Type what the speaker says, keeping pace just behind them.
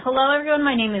Hello, everyone.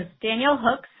 My name is Danielle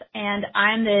Hooks, and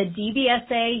I'm the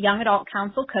DBSA Young Adult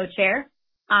Council co-chair.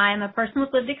 I'm a person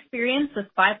with lived experience with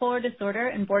bipolar disorder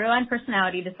and borderline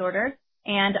personality disorder,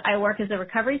 and I work as a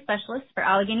recovery specialist for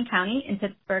Allegheny County in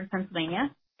Pittsburgh,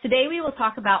 Pennsylvania. Today, we will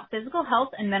talk about physical health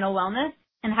and mental wellness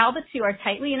and how the two are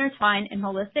tightly intertwined in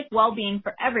holistic well-being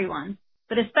for everyone,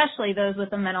 but especially those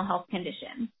with a mental health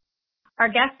condition. Our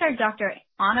guests are Dr.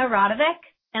 Anna Radovic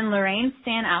and Lorraine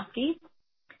Stanowski.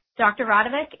 Dr.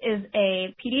 Radovic is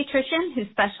a pediatrician who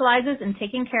specializes in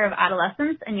taking care of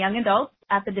adolescents and young adults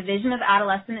at the Division of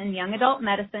Adolescent and Young Adult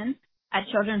Medicine at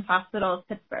Children's Hospital of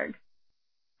Pittsburgh.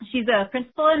 She's a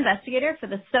principal investigator for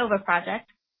the SOVA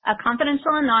Project, a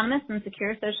confidential, anonymous, and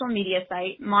secure social media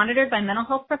site monitored by mental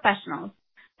health professionals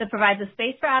that provides a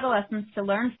space for adolescents to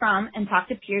learn from and talk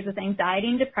to peers with anxiety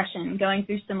and depression going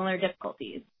through similar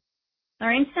difficulties.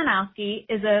 Lorraine Stanowski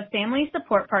is a family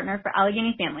support partner for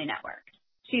Allegheny Family Network.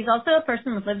 She's also a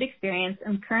person with lived experience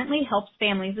and currently helps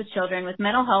families with children with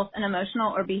mental health and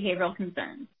emotional or behavioral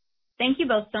concerns. Thank you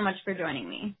both so much for joining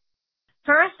me.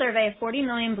 Per a survey of 40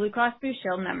 million Blue Cross Blue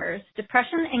Shield members,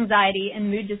 depression, anxiety,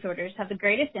 and mood disorders have the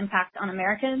greatest impact on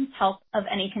Americans' health of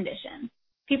any condition.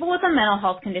 People with a mental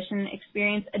health condition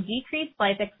experience a decreased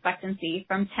life expectancy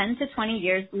from 10 to 20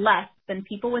 years less than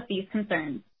people with these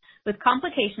concerns, with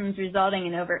complications resulting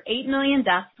in over 8 million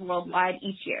deaths worldwide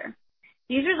each year.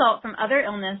 These result from other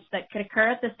illness that could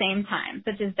occur at the same time,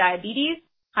 such as diabetes,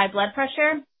 high blood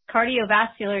pressure,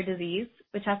 cardiovascular disease,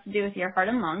 which has to do with your heart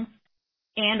and lungs,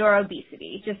 and or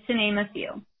obesity, just to name a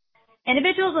few.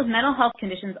 Individuals with mental health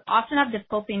conditions often have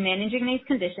difficulty managing these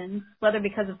conditions, whether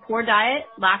because of poor diet,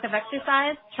 lack of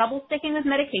exercise, trouble sticking with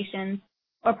medications,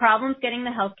 or problems getting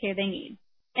the health care they need.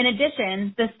 In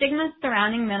addition, the stigma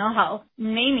surrounding mental health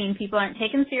may mean people aren't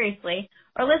taken seriously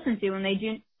or listened to when they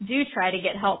do try to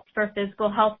get help for physical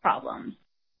health problems.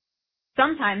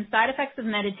 Sometimes side effects of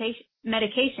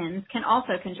medications can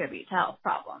also contribute to health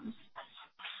problems.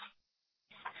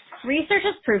 Research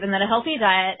has proven that a healthy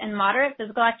diet and moderate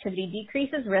physical activity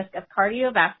decreases risk of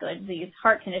cardiovascular disease,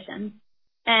 heart conditions,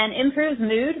 and improves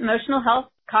mood, emotional health,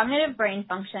 cognitive brain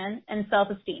function, and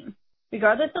self-esteem.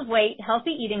 Regardless of weight,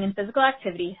 healthy eating and physical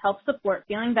activity help support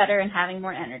feeling better and having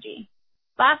more energy.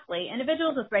 Lastly,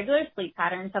 individuals with regular sleep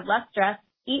patterns have less stress,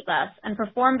 eat less, and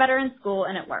perform better in school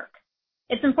and at work.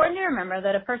 It's important to remember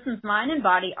that a person's mind and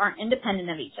body aren't independent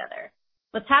of each other.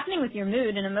 What's happening with your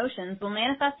mood and emotions will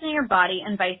manifest in your body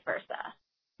and vice versa.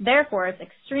 Therefore, it's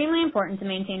extremely important to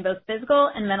maintain both physical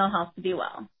and mental health to be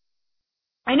well.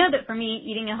 I know that for me,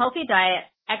 eating a healthy diet,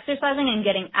 exercising, and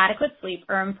getting adequate sleep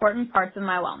are important parts of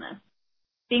my wellness.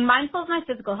 Being mindful of my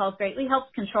physical health greatly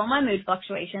helps control my mood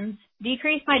fluctuations,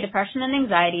 decrease my depression and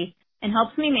anxiety, and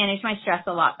helps me manage my stress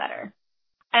a lot better.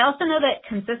 I also know that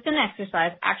consistent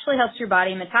exercise actually helps your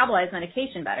body metabolize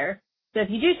medication better, so if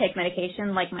you do take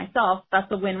medication, like myself,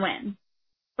 that's a win-win.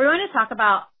 We're going to talk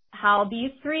about how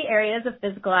these three areas of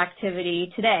physical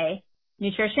activity today,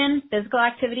 nutrition, physical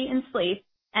activity, and sleep,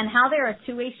 and how they're a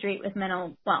two-way street with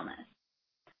mental wellness.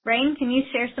 Rain, can you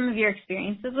share some of your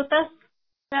experiences with us?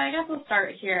 So I guess we'll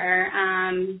start here.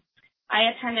 I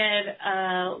attended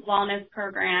a wellness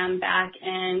program back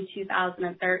in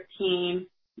 2013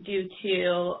 due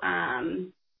to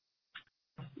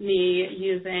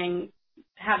me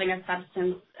having a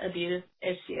substance abuse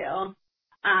issue.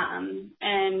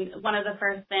 And one of the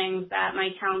first things that my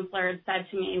counselor said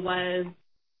to me was,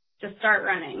 just start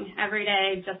running. Every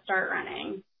day, just start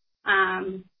running.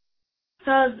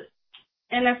 So I was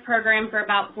in this program for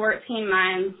about 14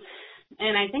 months.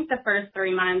 And I think the first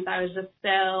 3 months I was just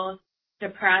so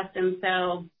depressed and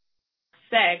so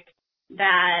sick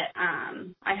that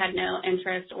I had no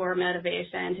interest or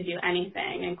motivation to do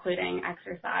anything, including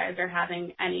exercise or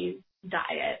having any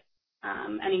diet,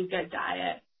 any good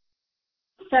diet.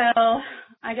 So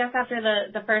I guess after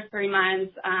the first 3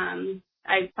 months,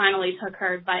 I finally took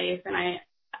her advice, and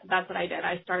that's what I did.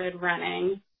 I started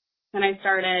running. Then I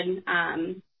started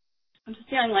I'm just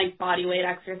doing like body weight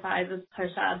exercises,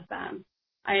 push-ups.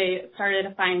 I started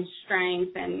to find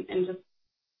strength and just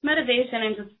motivation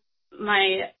and just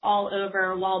my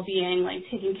all-over well-being, like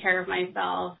taking care of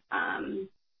myself,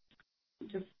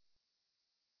 just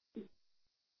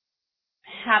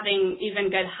having even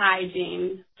good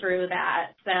hygiene through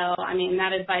that. So, I mean,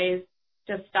 that advice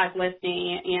just stuck with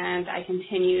me, and I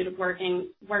continued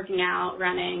working out,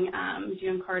 running,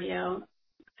 doing cardio,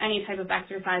 any type of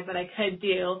exercise that I could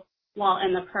do while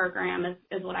in the program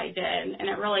is what I did. And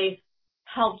it really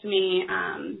helped me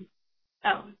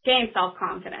gain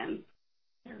self-confidence.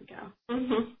 There we go.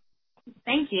 Mm-hmm.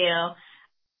 Thank you.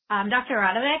 Dr.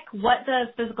 Radovic, what does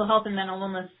physical health and mental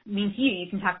wellness mean to you? You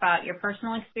can talk about your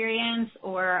personal experience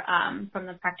or from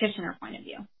the practitioner point of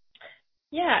view.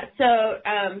 Yeah, so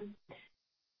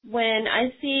when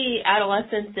I see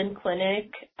adolescents in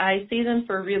clinic, I see them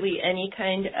for really any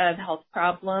kind of health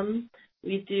problem.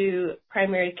 We do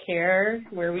primary care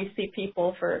where we see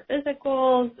people for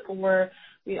physicals, or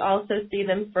we also see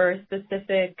them for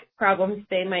specific problems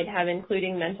they might have,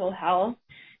 including mental health.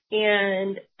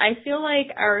 And I feel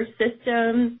like our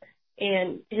system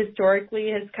and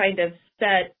historically has kind of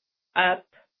set up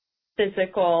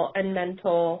physical and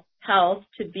mental health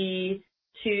to be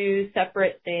two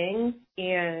separate things.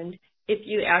 And if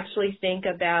you actually think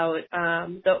about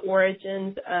the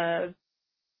origins of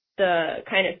the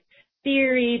kind of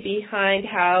theory behind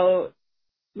how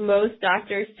most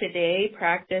doctors today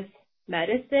practice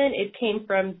medicine, it came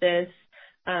from this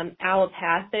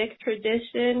allopathic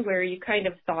tradition where you kind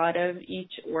of thought of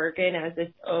each organ as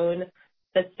its own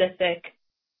specific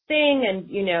thing, and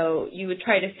you would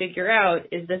try to figure out,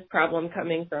 is this problem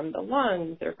coming from the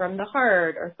lungs or from the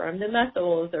heart or from the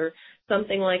muscles or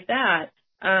something like that.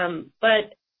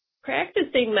 But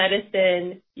practicing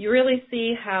medicine, you really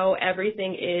see how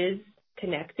everything is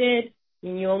connected. I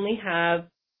mean, you only have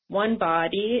one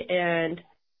body, and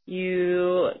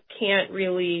you can't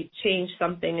really change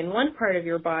something in one part of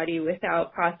your body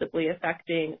without possibly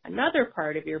affecting another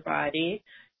part of your body.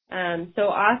 So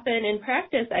often in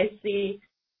practice, I see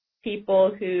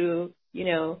people who,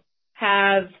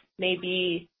 have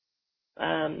maybe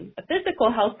a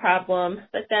physical health problem,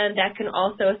 but then that can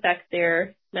also affect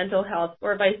their mental health,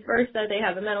 or vice versa. They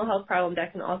have a mental health problem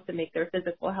that can also make their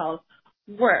physical health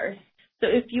worse. So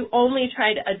if you only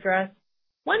try to address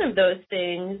one of those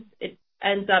things, it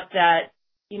ends up that,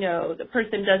 the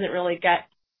person doesn't really get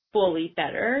fully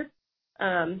better.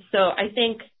 So I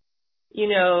think,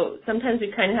 sometimes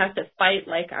we kind of have to fight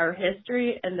like our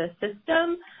history and the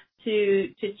system to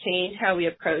change how we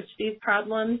approach these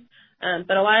problems.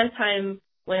 But a lot of time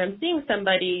when I'm seeing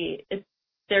somebody,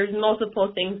 there's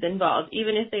multiple things involved.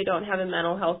 Even if they don't have a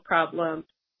mental health problem,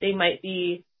 they might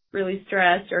be really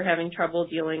stressed or having trouble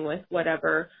dealing with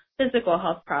whatever physical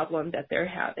health problem that they're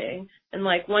having. And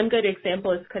like one good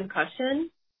example is concussion.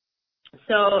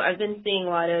 So I've been seeing a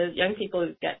lot of young people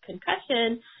who get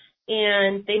concussion,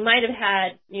 and they might have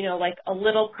had, like a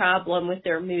little problem with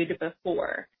their mood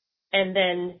before. And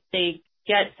then they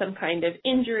get some kind of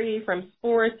injury from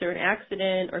sports or an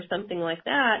accident or something like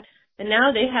that. And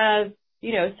now they have,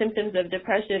 symptoms of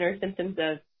depression or symptoms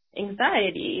of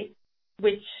anxiety,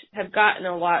 which have gotten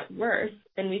a lot worse.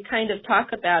 And we kind of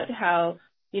talk about how,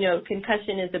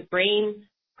 concussion is a brain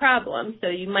problem. So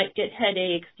you might get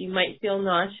headaches, you might feel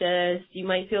nauseous, you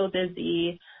might feel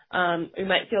dizzy, you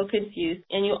might feel confused,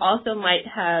 and you also might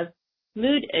have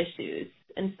mood issues.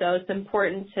 And so it's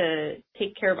important to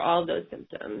take care of all of those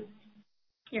symptoms.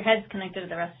 Your head's connected to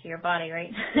the rest of your body,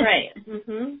 right? Right.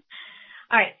 Mm-hmm.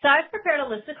 All right, so I've prepared a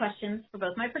list of questions for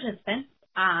both my participants.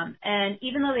 And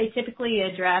even though they typically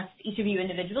address each of you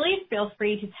individually, feel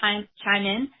free to chime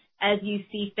in as you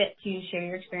see fit to share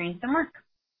your experience and work.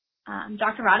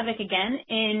 Dr. Radovic, again,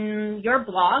 in your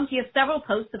blog, you have several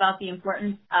posts about the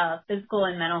importance of physical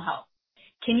and mental health.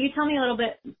 Can you tell me a little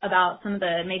bit about some of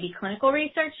the maybe clinical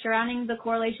research surrounding the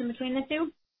correlation between the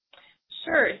two?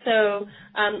 Sure. So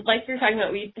like you're talking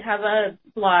about, we have a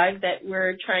blog that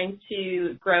we're trying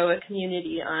to grow a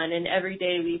community on, and every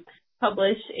day we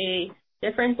publish a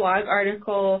different blog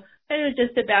article kind of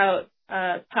just about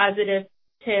positive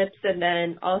tips and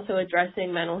then also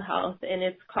addressing mental health, and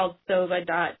it's called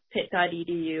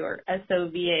sova.pitt.edu or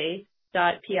sova.pitt.edu.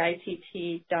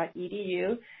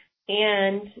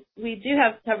 And we do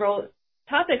have several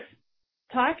topics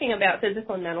talking about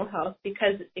physical and mental health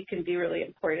because it can be really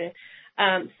important.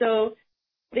 So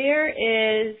there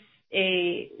is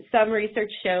some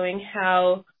research showing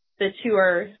how the two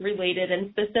are related,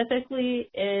 and specifically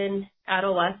in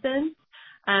adolescents.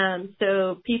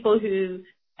 So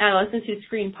adolescents who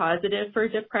screen positive for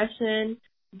depression,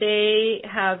 they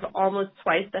have almost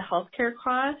twice the healthcare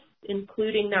costs,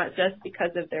 including not just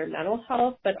because of their mental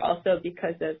health, but also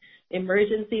because of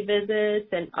emergency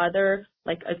visits and other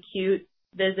like acute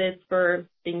visits for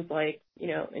things like,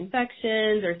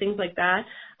 infections or things like that,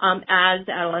 as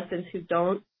adolescents who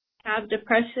don't have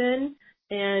depression.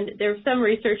 And there are some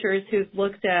researchers who've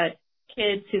looked at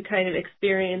kids who kind of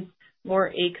experience more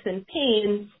aches and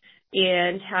pains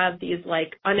and have these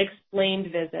like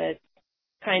unexplained visits,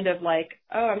 kind of like,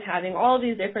 oh, I'm having all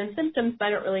these different symptoms, but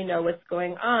I don't really know what's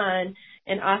going on.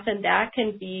 And often that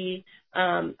can be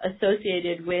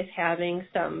associated with having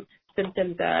some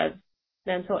symptoms of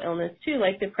mental illness too,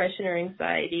 like depression or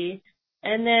anxiety.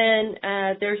 And then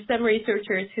there's some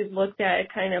researchers who've looked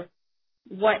at kind of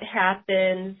what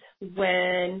happens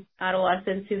when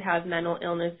adolescents who have mental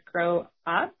illness grow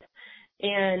up.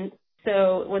 And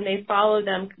so when they follow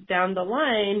them down the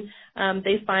line,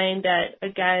 they find that,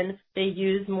 again, they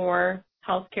use more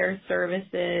healthcare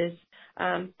services.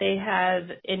 They have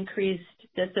increased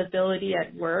disability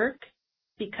at work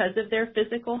because of their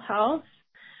physical health.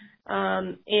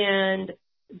 And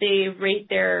they rate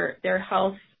their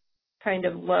health kind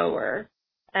of lower.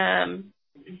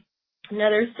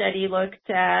 Another study looked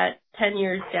at 10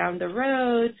 years down the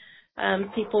road.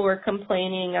 People were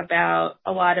complaining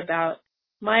a lot about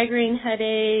migraine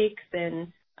headaches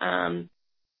and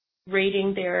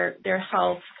rating their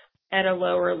health at a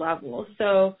lower level.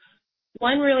 So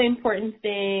one really important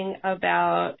thing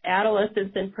about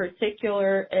adolescents in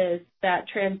particular is that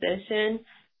transition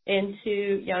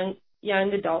into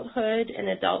young adulthood, and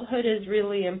adulthood is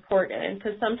really important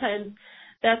because sometimes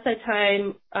that's a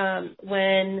time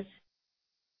when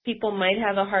people might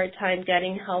have a hard time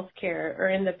getting health care, or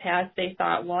in the past they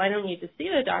thought, well, I don't need to see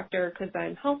the doctor because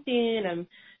I'm healthy,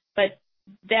 but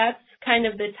that's kind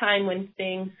of the time when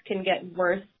things can get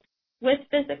worse with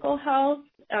physical health,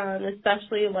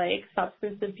 especially like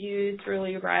substance abuse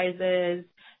really rises.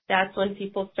 That's when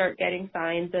people start getting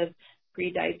signs of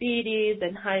prediabetes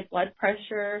and high blood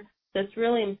pressure. So it's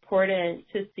really important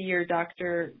to see your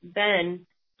doctor then,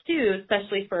 too,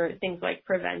 especially for things like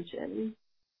prevention.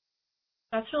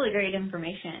 That's really great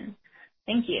information.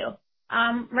 Thank you.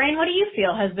 Rain, what do you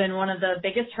feel has been one of the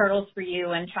biggest hurdles for you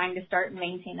when trying to start and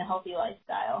maintain a healthy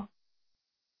lifestyle?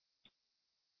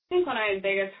 I think one of my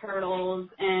biggest hurdles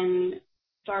in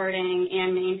starting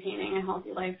and maintaining a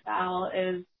healthy lifestyle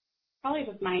is probably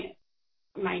just my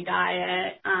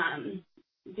diet,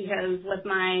 because with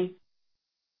my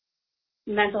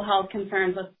mental health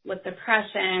concerns with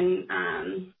depression,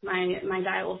 my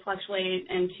diet will fluctuate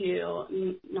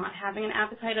into not having an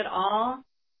appetite at all.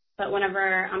 But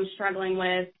whenever I'm struggling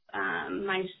with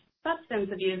my substance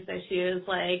abuse issues,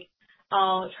 like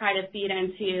I'll try to feed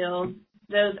into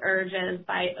those urges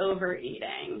by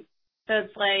overeating. So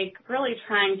it's like really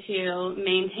trying to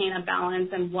maintain a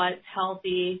balance in what's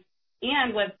healthy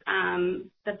and with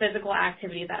the physical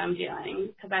activity that I'm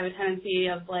doing, because I have a tendency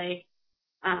of like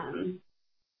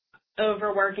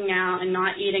overworking out and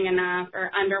not eating enough,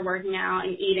 or underworking out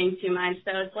and eating too much.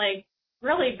 So it's like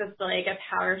really just like a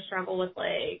power struggle with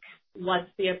like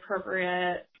what's the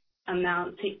appropriate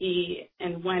amount to eat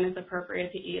and when it's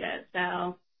appropriate to eat it.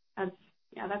 So that's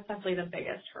definitely the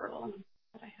biggest hurdle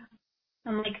that I have.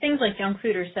 And like things like junk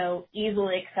food are so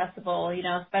easily accessible,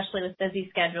 especially with busy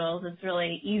schedules. It's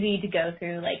really easy to go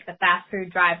through like the fast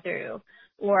food drive-through,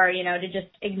 or, to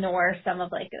just ignore some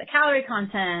of like the calorie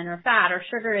content or fat or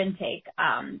sugar intake,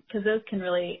 because those can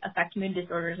really affect mood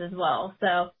disorders as well.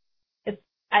 So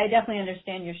I definitely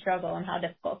understand your struggle and how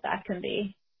difficult that can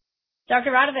be.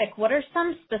 Dr. Radovic, what are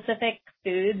some specific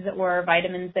foods or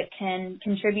vitamins that can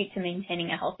contribute to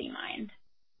maintaining a healthy mind?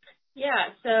 Yeah,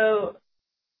 so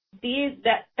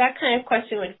that kind of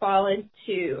question would fall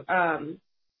into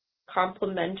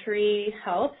complementary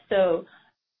health. So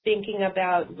thinking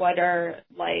about what are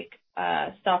like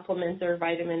supplements or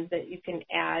vitamins that you can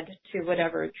add to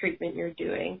whatever treatment you're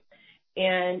doing.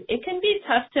 And it can be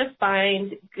tough to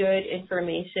find good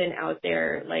information out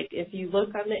there. Like if you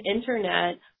look on the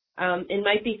internet, it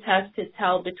might be tough to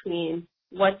tell between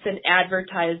what's an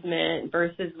advertisement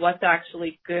versus what's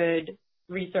actually good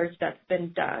research that's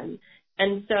been done.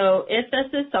 And so if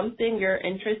this is something you're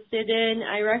interested in,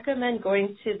 I recommend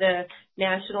going to the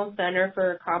National Center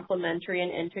for Complementary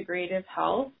and Integrative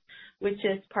Health, which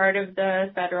is part of the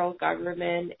federal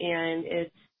government, and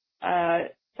it's a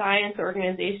science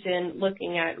organization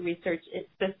looking at research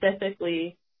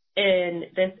specifically in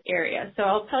this area. So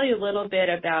I'll tell you a little bit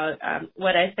about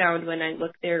what I found when I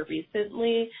looked there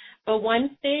recently. But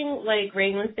one thing, like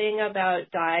Rain was saying about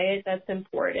diet that's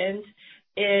important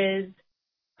is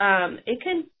I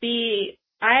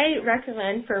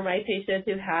recommend for my patients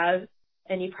who have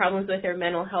any problems with their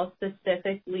mental health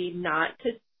specifically not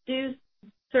to do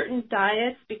certain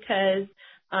diets, because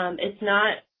it's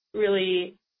not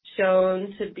really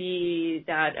shown to be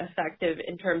that effective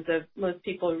in terms of most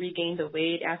people regain the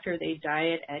weight after they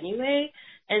diet anyway.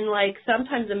 And like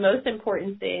sometimes the most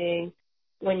important thing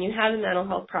when you have a mental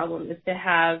health problem is to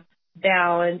have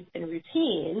balance and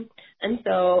routine. And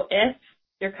so if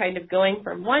you're kind of going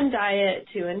from one diet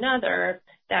to another,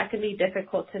 that can be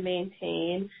difficult to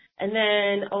maintain. And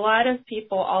then a lot of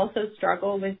people also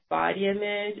struggle with body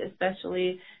image,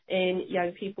 especially in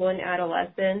young people and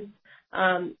adolescents.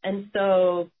 And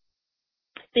so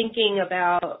thinking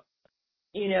about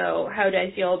how do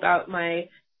I feel about my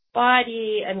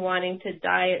body and wanting to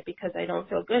diet because I don't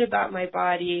feel good about my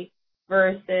body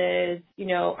versus,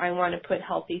 I want to put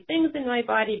healthy things in my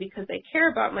body because I care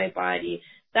about my body.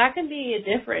 That can be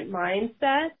a different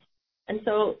mindset. And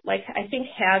so, I think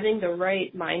having the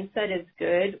right mindset is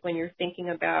good when you're thinking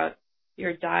about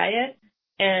your diet.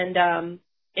 And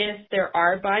if there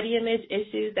are body image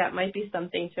issues, that might be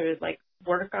something to,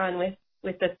 work on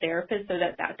with the therapist so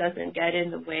that doesn't get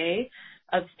in the way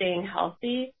of staying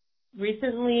healthy.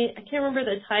 Recently, I can't remember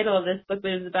the title of this book,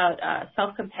 but it was about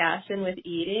self-compassion with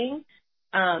eating.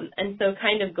 And so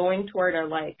kind of going toward a,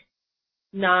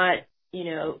 not,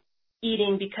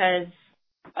 eating because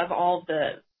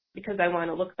I want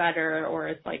to look better, or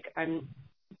it's I'm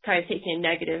kind of taking a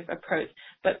negative approach,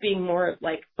 but being more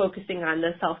focusing on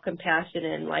the self-compassion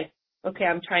and okay,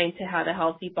 I'm trying to have a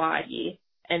healthy body,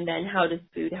 and then how does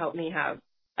food help me have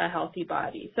a healthy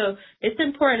body? So it's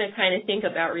important to kind of think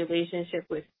about relationship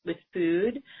with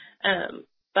food.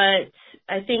 But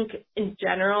I think in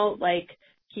general,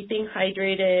 keeping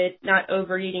hydrated, not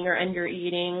overeating or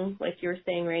undereating, like you were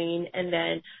saying, Rain, and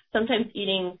then sometimes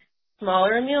eating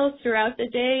smaller meals throughout the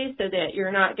day so that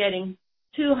you're not getting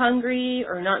too hungry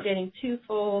or not getting too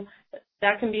full.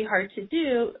 That can be hard to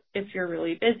do if you're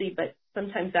really busy, but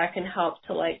sometimes that can help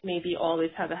to maybe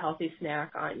always have a healthy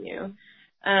snack on you.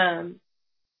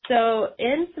 So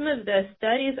in some of the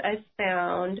studies I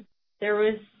found, there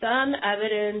was some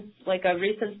evidence, a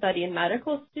recent study in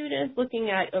medical students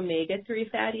looking at omega-3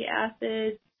 fatty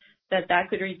acids, that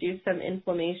could reduce some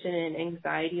inflammation and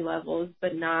anxiety levels,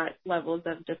 but not levels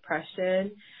of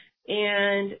depression.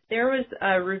 And there was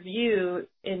a review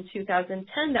in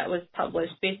 2010 that was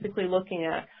published basically looking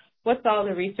at what's all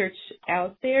the research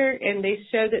out there, and they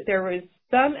showed that there was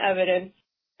some evidence,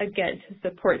 again, to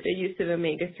support the use of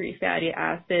omega-3 fatty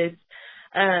acids,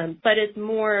 but it's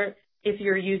more if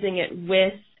you're using it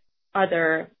with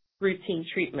other routine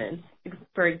treatments,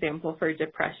 for example, for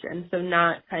depression, so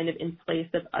not kind of in place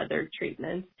of other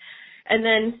treatments. And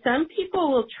then some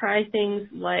people will try things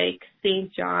like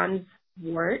St. John's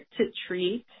wort to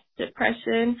treat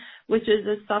depression, which is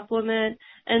a supplement.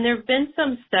 And there have been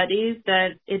some studies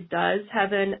that it does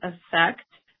have an effect,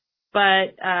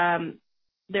 but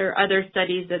there are other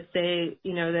studies that say,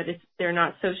 that they're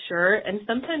not so sure. And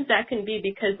sometimes that can be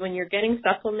because when you're getting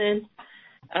supplements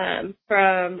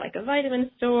from a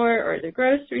vitamin store or the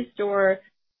grocery store,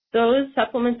 those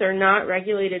supplements are not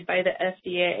regulated by the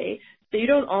FDA, so you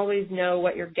don't always know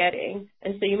what you're getting.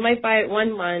 And so you might buy it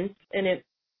 1 month and it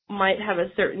might have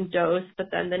a certain dose,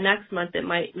 but then the next month it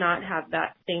might not have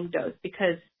that same dose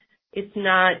because it's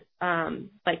not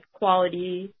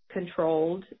quality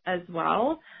controlled as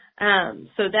well.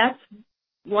 So that's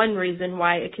one reason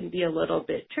why it can be a little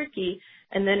bit tricky.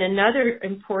 And then another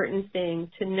important thing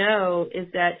to know is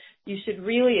that you should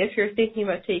really, if you're thinking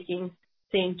about taking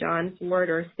St. John's wort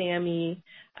or SAMe,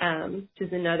 which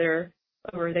is another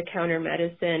over-the-counter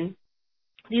medicine,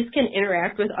 these can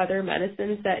interact with other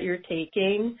medicines that you're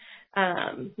taking,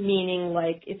 meaning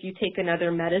if you take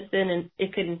another medicine and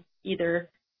it can either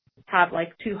have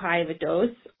too high of a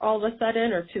dose all of a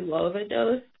sudden or too low of a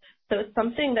dose. So it's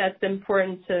something that's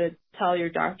important to tell your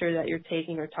doctor that you're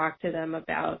taking or talk to them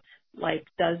about,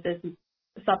 does this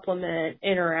supplement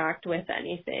interact with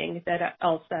anything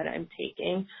else that I'm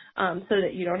taking, so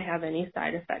that you don't have any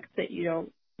side effects that you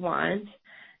don't want.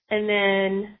 And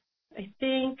then I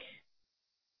think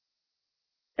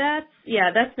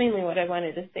that's mainly what I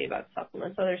wanted to say about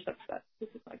supplements. Other stuff that this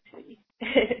is to me.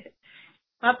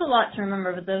 That's a lot to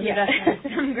remember, but those are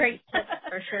definitely some great tips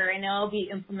for sure. I know I'll be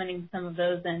implementing some of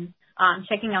those and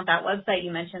checking out that website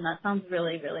you mentioned. That sounds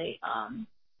really, really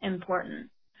important.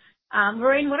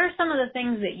 Lorraine, what are some of the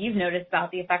things that you've noticed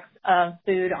about the effects of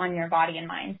food on your body and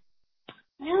mind?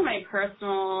 I know my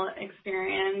personal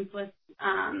experience with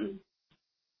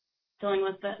dealing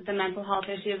with the mental health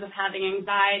issues of having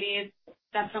anxiety, it's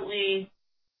definitely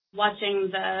watching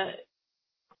the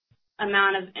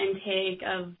amount of intake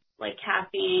of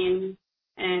caffeine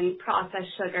and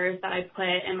processed sugars that I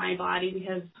put in my body,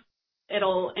 because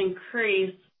it'll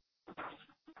increase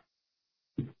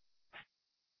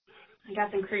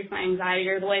my anxiety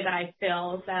or the way that I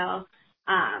feel. So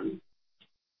I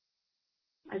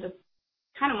just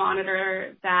kind of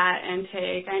monitor that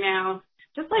intake. I know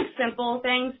just simple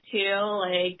things too,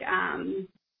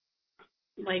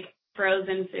 like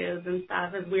frozen foods and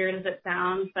stuff, as weird as it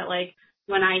sounds, but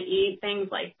when I eat things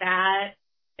like that,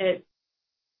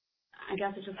 I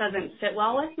guess it just doesn't sit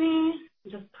well with me.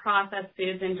 Just processed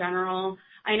foods in general.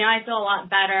 I know I feel a lot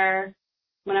better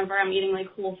whenever I'm eating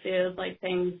whole foods,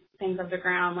 things of the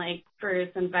ground, like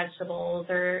fruits and vegetables,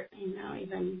 or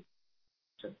even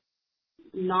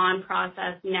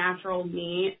non-processed natural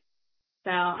meat.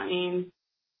 So, I mean,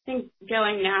 I think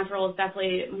going natural is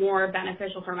definitely more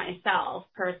beneficial for myself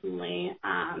personally.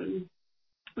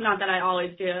 Not that I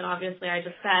always do it. Obviously, I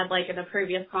just said, like in the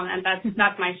previous comment,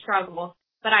 that's my struggle.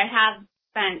 But I have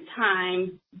spent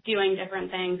time doing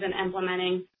different things and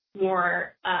implementing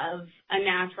more of a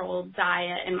natural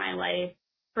diet in my life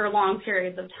for long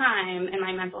periods of time, and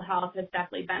my mental health has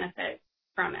definitely benefited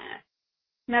from it.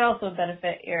 And that also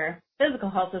benefit your physical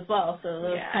health as well, so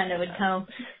those kind of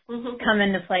would come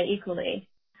into play equally.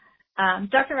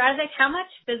 Dr. Radzic, how much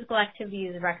physical activity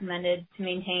is recommended to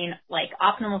maintain, like,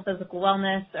 optimal physical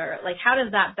wellness, or, like, how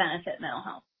does that benefit mental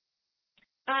health?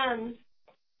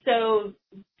 So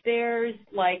there's,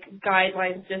 like,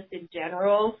 guidelines just in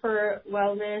general for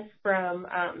wellness from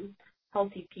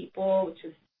Healthy People, which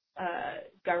is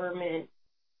government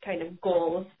kind of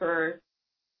goals for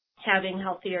having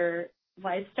healthier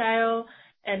lifestyle.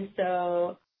 And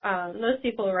so most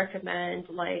people recommend,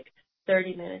 like,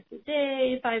 30 minutes a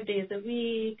day, 5 days a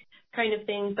week kind of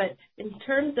thing. But in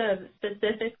terms of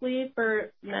specifically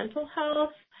for mental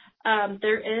health,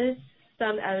 there is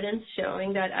some evidence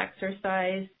showing that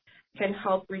exercise can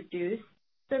help reduce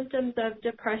symptoms of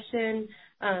depression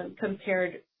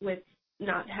compared with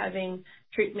not having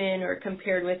treatment or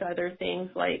compared with other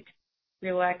things like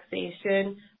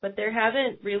relaxation. But there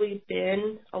haven't really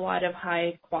been a lot of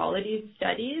high quality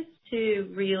studies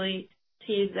to really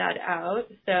tease that out.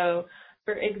 So,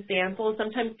 for example,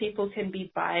 sometimes people can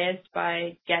be biased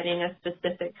by getting a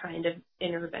specific kind of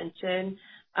intervention.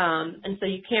 And so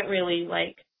you can't really,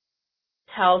 like,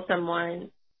 tell someone,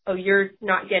 oh, you're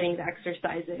not getting the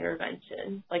exercise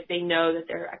intervention. Like, they know that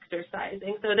they're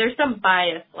exercising. So there's some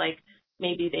bias, like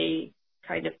maybe they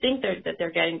kind of think that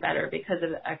they're getting better because of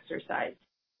the exercise.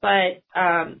 But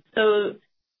so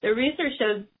the research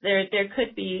shows there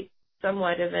could be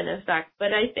somewhat of an effect.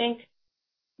 But I think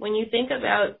when you think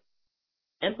about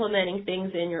implementing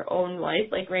things in your own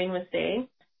life, like Rain was saying,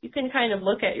 you can kind of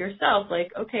look at yourself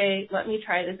like, okay, let me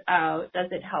try this out. Does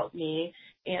it help me?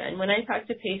 And when I talk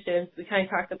to patients, we kind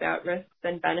of talk about risks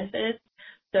and benefits.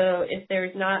 So if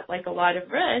there's not like a lot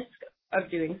of risk of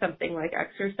doing something like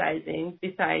exercising,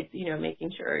 besides,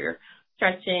 making sure you're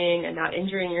stretching and not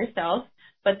injuring yourself,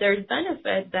 but there's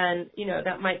benefit, then,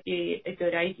 that might be a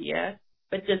good idea.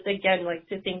 But just again, like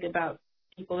to think about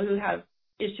people who have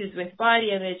issues with body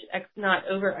image, not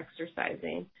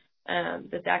over-exercising,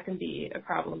 that can be a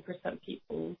problem for some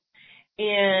people.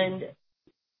 And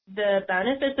the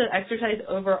benefits of exercise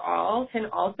overall can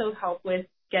also help with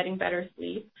getting better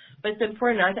sleep, but it's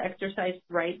important not to exercise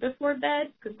right before bed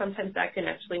because sometimes that can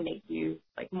actually make you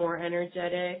like more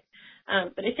energetic.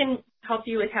 But it can help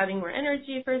you with having more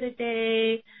energy for the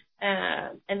day,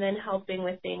 and then helping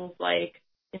with things like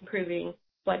improving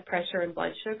blood pressure and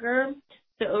blood sugar.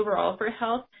 So overall for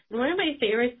health. And one of my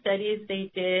favorite studies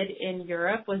they did in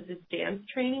Europe was this dance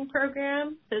training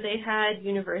program. So they had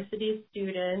university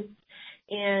students,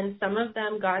 and some of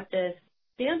them got this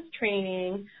dance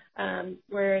training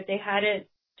where they had it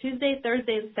Tuesday,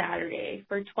 Thursday, and Saturday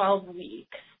for 12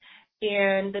 weeks.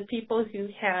 And the people who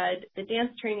had the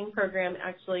dance training program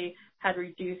actually had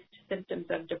reduced symptoms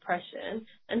of depression.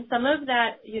 And some of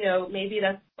that, maybe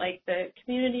that's like the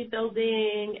community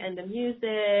building and the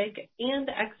music and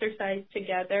the exercise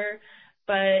together.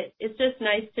 But it's just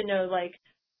nice to know, like,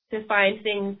 to find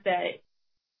things that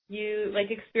you, like,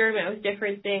 experiment with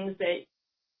different things that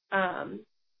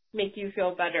make you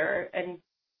feel better. And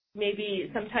maybe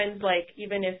sometimes, like,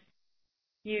 even if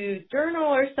you journal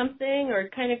or something or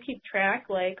kind of keep track,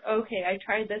 like, okay, I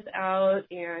tried this out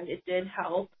and it did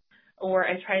help, or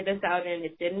I tried this out and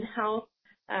it didn't help,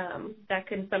 that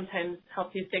can sometimes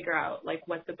help you figure out, like,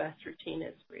 what the best routine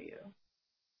is for you.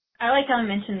 I like how I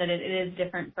mentioned that it is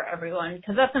different for everyone,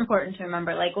 because that's important to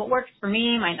remember. Like, what works for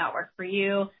me might not work for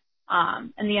you,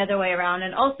 and the other way around.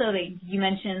 And also, that you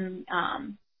mentioned,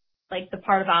 like, the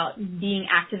part about being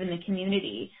active in the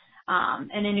community,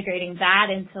 and integrating that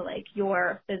into, like,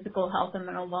 your physical health and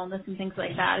mental wellness and things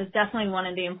like that is definitely one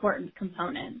of the important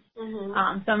components.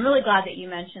 Mm-hmm. So I'm really glad that you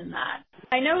mentioned that.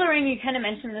 I know, Lorraine, you kind of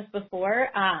mentioned this before,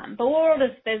 but what role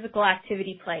does physical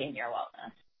activity play in your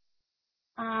wellness?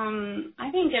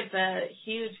 I think it's a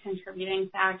huge contributing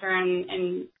factor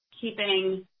in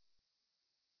keeping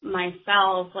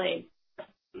myself, like,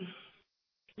 can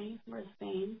I use the word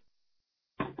sane?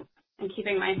 And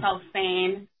keeping myself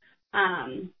sane.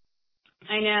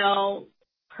 I know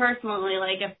personally,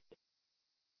 like,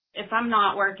 if I'm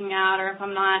not working out or if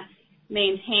I'm not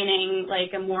maintaining,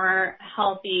 like, a more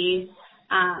healthy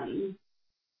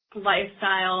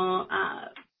lifestyle,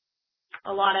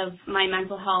 a lot of my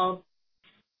mental health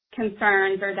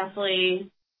concerns are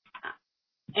definitely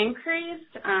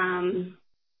increased.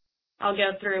 I'll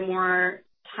go through more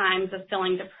times of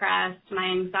feeling depressed. My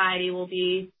anxiety will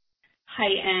be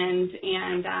heightened,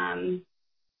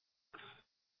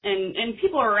 and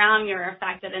people around me are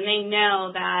affected, and they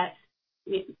know that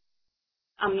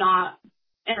I'm not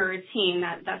in a routine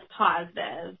that's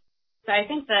positive. So I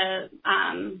think the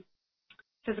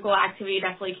physical activity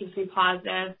definitely keeps me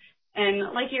positive.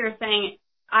 And like you were saying,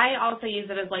 I also use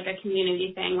it as like a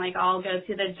community thing. Like I'll go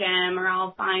to the gym or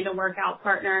I'll find a workout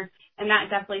partner, and that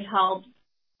definitely helps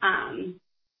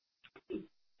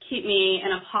keep me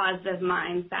in a positive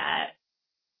mindset.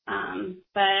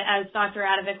 But as Dr.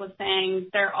 Radovic was saying,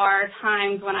 there are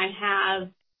times when I have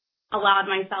allowed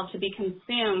myself to be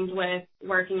consumed with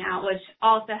working out, which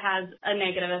also has a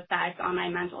negative effect on my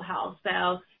mental health. So,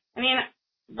 I mean,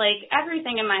 like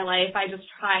everything in my life, I just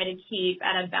try to keep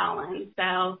at a balance.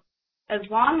 So as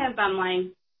long as I'm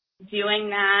like doing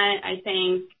that, I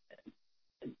think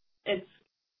it's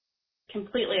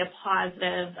completely a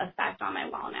positive effect on my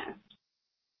wellness.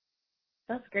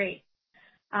 That's great.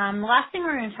 The last thing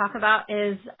we're going to talk about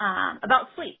is about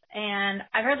sleep. And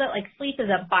I've heard that, like, sleep is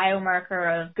a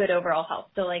biomarker of good overall health.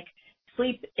 So, like,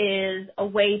 sleep is a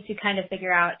way to kind of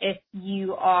figure out if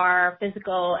you are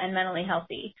physical and mentally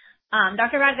healthy.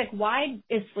 Dr. Radovic, why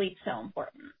is sleep so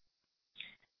important?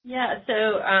 Yeah,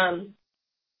 so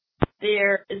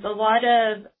there is a lot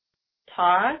of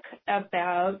talk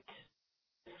about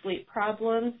sleep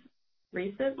problems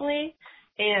recently,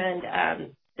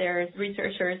 and there's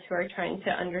researchers who are trying to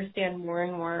understand more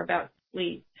and more about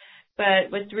sleep.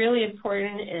 But what's really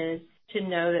important is to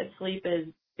know that sleep is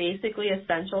basically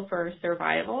essential for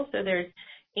survival. So there's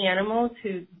animals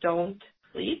who don't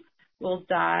sleep will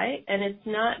die, and it's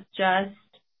not just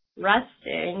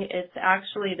resting, it's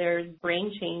actually there's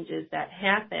brain changes that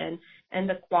happen, and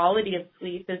the quality of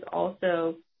sleep is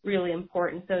also really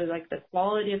important. So like the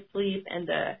quality of sleep and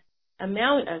the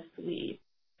amount of sleep.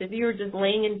 If you were just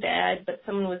laying in bed, but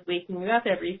someone was waking you up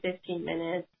every 15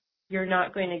 minutes, you're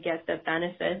not going to get the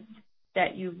benefits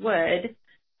that you would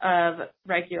of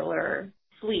regular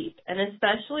sleep. And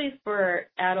especially for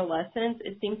adolescents,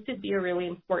 it seems to be a really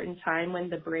important time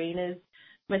when the brain is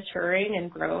maturing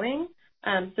and growing.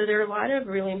 So there are a lot of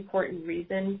really important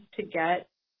reasons to get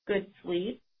good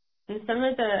sleep. And some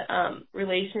of the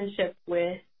relationship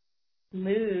with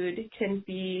mood can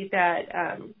be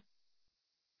that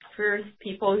for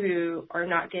people who are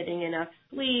not getting enough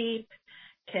sleep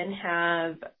can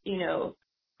have,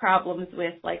 problems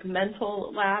with like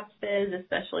mental lapses,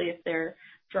 especially if they're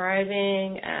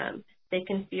driving. They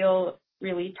can feel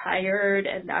really tired,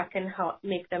 and that can help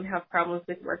make them have problems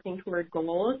with working toward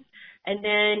goals. And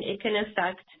then it can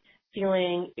affect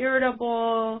feeling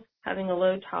irritable, having a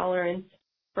low tolerance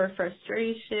for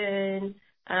frustration,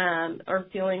 or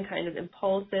feeling kind of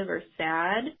impulsive or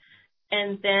sad.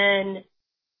 And then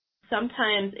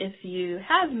sometimes if you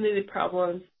have mood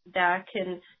problems, that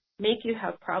can make you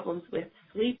have problems with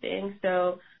sleeping.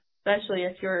 So especially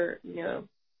if you're,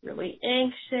 really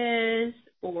anxious,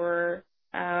 or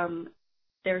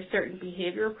there are certain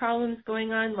behavioral problems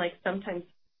going on, like sometimes,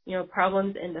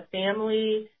 problems in the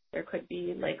family. There could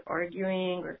be like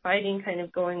arguing or fighting kind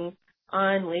of going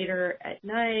on later at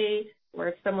night, or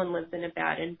if someone lives in a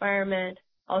bad environment.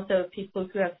 Also, people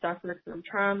who have suffered from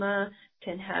trauma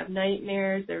can have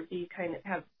nightmares or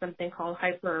have something called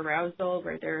hyperarousal,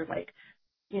 where they're like,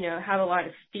 have a lot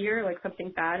of fear, like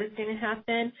something bad is going to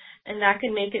happen, and that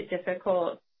can make it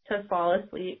difficult to fall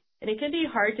asleep. And it can be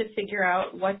hard to figure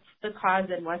out what's the cause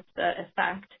and what's the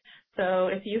effect. So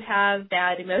if you have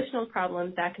bad emotional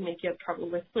problems, that can make you have trouble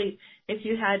with sleep. If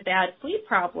you had bad sleep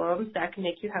problems, that can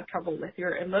make you have trouble with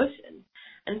your emotions.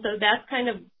 And so that's kind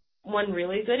of one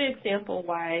really good example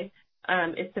why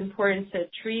it's important to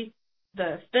treat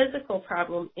the physical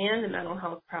problem and the mental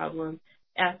health problem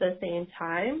at the same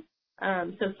time.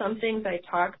 So some things I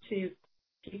talk to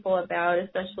people about,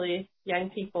 especially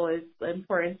young people, is the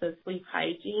importance of sleep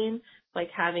hygiene, like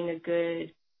having a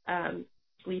good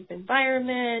sleep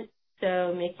environment.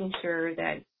 So making sure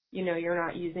that, you're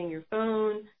not using your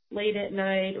phone late at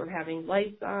night, or having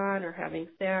lights on, or having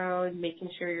sound, making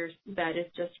sure your bed is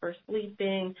just for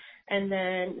sleeping. And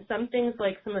then some things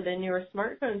like some of the newer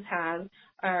smartphones have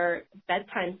are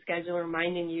bedtime schedule,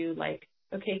 reminding you like,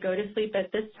 okay, go to sleep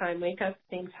at this time, wake up at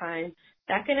the same time.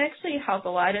 That can actually help. A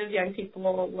lot of young people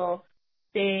will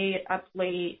stay up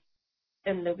late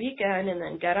in the weekend and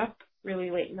then get up really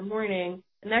late in the morning,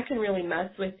 and that can really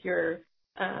mess with your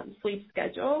sleep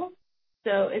schedule.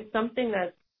 So it's something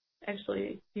that's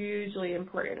actually hugely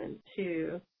important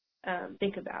to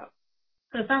think about.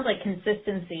 So it sounds like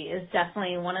consistency is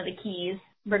definitely one of the keys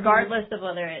regardless of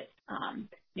whether it's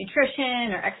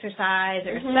nutrition or exercise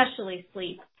or especially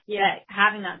sleep, that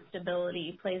having that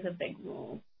stability plays a big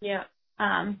role. Yeah.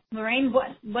 Lorraine,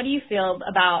 what do you feel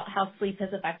about how sleep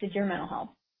has affected your mental health?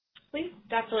 Sleep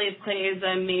definitely plays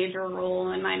a major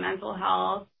role in my mental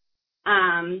health.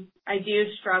 I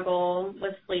do struggle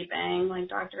with sleeping, like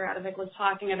Dr. Radovic was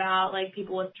talking about. Like,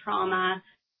 people with trauma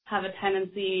have a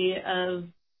tendency of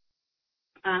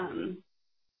having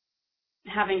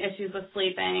issues with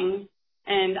sleeping.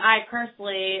 And I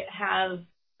personally have,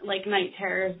 like, night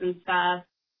terrors and stuff,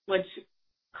 which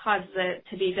causes it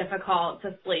to be difficult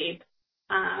to sleep.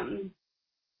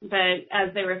 But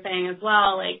as they were saying as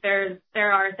well, like, there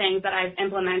are things that I've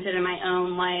implemented in my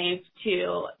own life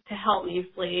to help me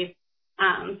sleep.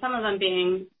 Some of them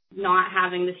being not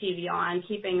having the TV on,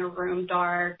 keeping a room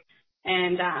dark,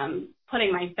 and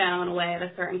putting my phone away at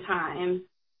a certain time.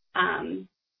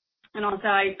 And also,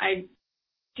 I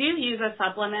do use a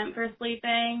supplement for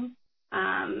sleeping.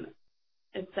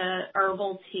 It's a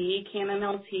herbal tea,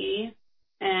 chamomile tea,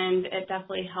 and it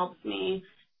definitely helps me.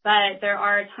 But there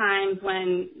are times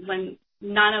when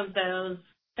none of those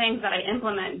things that I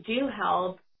implement do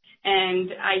help,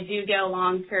 and I do go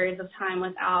long periods of time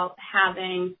without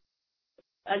having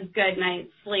a good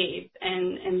night's sleep.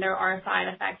 And there are side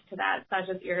effects to that, such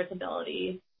as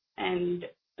irritability and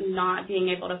not being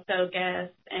able to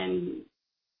focus, and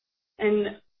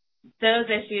those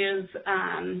issues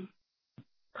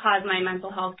cause my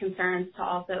mental health concerns to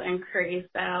also increase.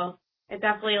 So it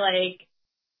definitely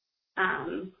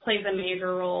plays a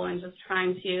major role in just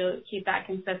trying to keep that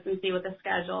consistency with the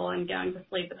schedule and going to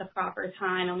sleep at the proper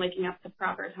time and waking up at the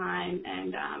proper time,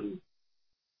 and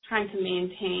trying to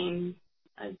maintain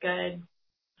a good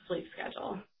sleep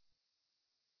schedule.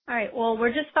 All right. Well,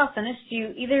 we're just about finished.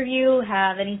 Do either of you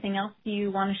have anything else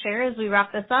you want to share as we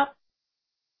wrap this up?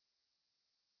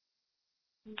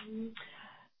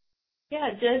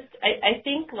 Yeah, just I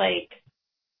think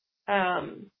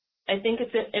I think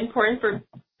it's important for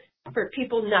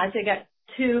people not to get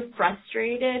too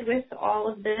frustrated with all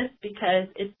of this, because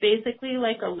it's basically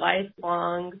like a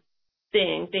lifelong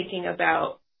thing, thinking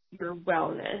about your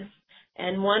wellness.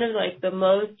 And one of the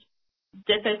most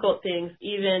difficult things,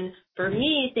 even for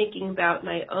me, thinking about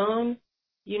my own,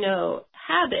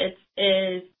 habits,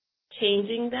 is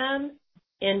changing them.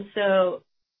 And so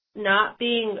not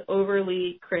being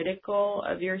overly critical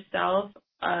of yourself,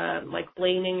 like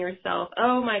blaming yourself,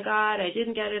 oh my God, I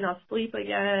didn't get enough sleep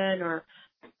again, or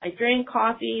I drank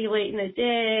coffee late in the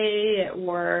day,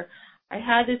 or I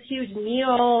had this huge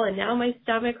meal and now my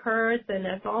stomach hurts and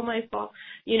that's all my fault.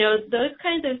 Those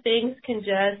kinds of things can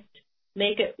just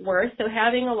make it worse. So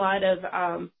having a lot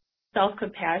of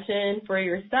self-compassion for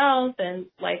yourself, and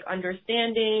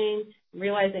understanding,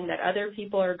 realizing that other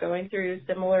people are going through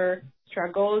similar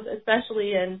struggles,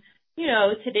 especially in,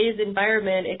 today's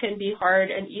environment, it can be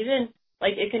hard, and even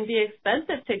it can be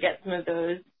expensive to get some of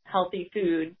those healthy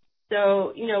foods.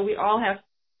 So, we all have to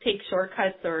take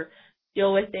shortcuts or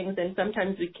deal with things, and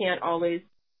sometimes we can't always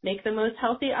make the most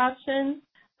healthy options.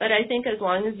 But I think as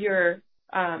long as you're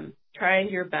trying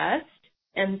your best,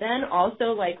 and then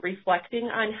also reflecting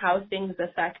on how things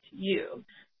affect you.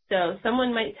 So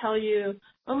someone might tell you,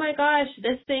 oh my gosh,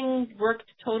 this thing worked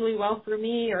totally well for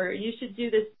me, or you should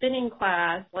do this spinning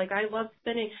class, I love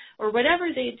spinning, or whatever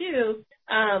they do,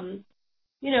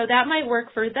 that might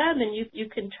work for them, and you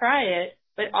can try it.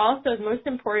 But also, most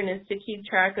important is to keep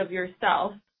track of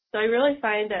yourself. So I really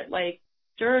find that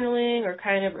journaling or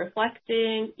kind of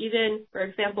reflecting, even, for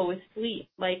example, with sleep,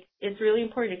 it's really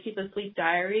important to keep a sleep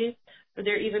diary. But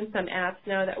there are even some apps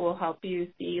now that will help you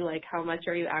see how much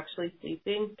are you actually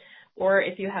sleeping. Or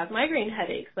if you have migraine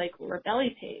headaches, or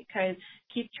belly pain, kind of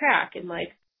keep track and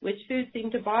which foods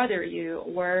seem to bother you,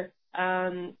 or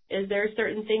is there a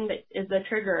certain thing that is the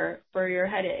trigger for your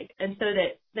headache? And so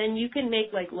that then you can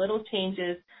make little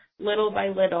changes little by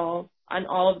little on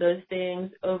all of those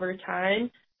things over time.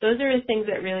 Those are the things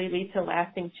that really lead to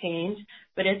lasting change.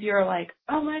 But if you're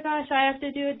oh my gosh, I have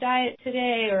to do a diet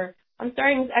today, or I'm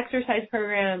starting this exercise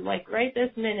program right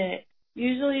this minute,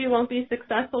 usually you won't be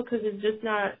successful because it's just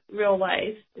not real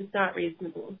life. It's not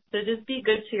reasonable. So just be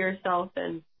good to yourself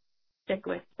and stick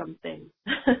with something.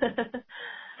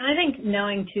 I think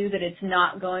knowing, too, that it's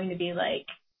not going to be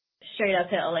straight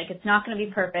uphill, it's not going to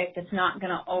be perfect. It's not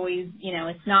going to always,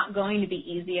 it's not going to be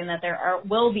easy, and that there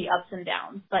will be ups and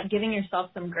downs. But giving yourself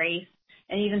some grace,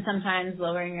 and even sometimes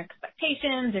lowering your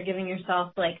expectations, or giving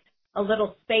yourself a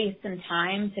little space and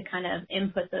time to kind of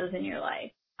input those in your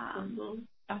life.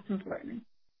 That's important.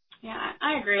 Yeah,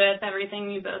 I agree with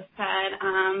everything you both said.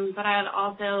 But I would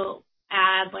also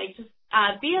add, just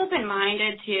be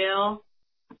open-minded too.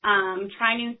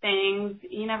 Try new things.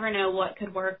 You never know what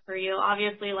could work for you.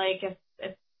 Obviously, like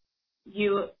if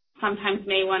you sometimes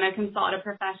may want to consult a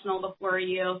professional before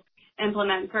you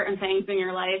implement certain things in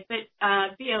your life,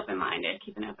 but be open-minded.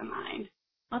 Keep an open mind.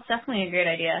 That's definitely a great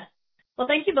idea. Well,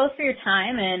 thank you both for your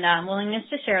time and willingness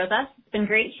to share with us. It's been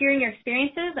great hearing your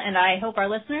experiences, and I hope our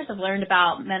listeners have learned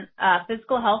about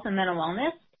physical health and mental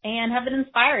wellness and have been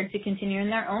inspired to continue in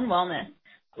their own wellness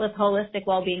with holistic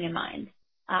well-being in mind.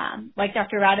 Like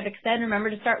Dr. Radovic said, remember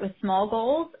to start with small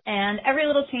goals, and every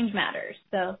little change matters.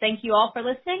 So thank you all for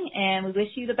listening, and we wish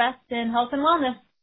you the best in health and wellness.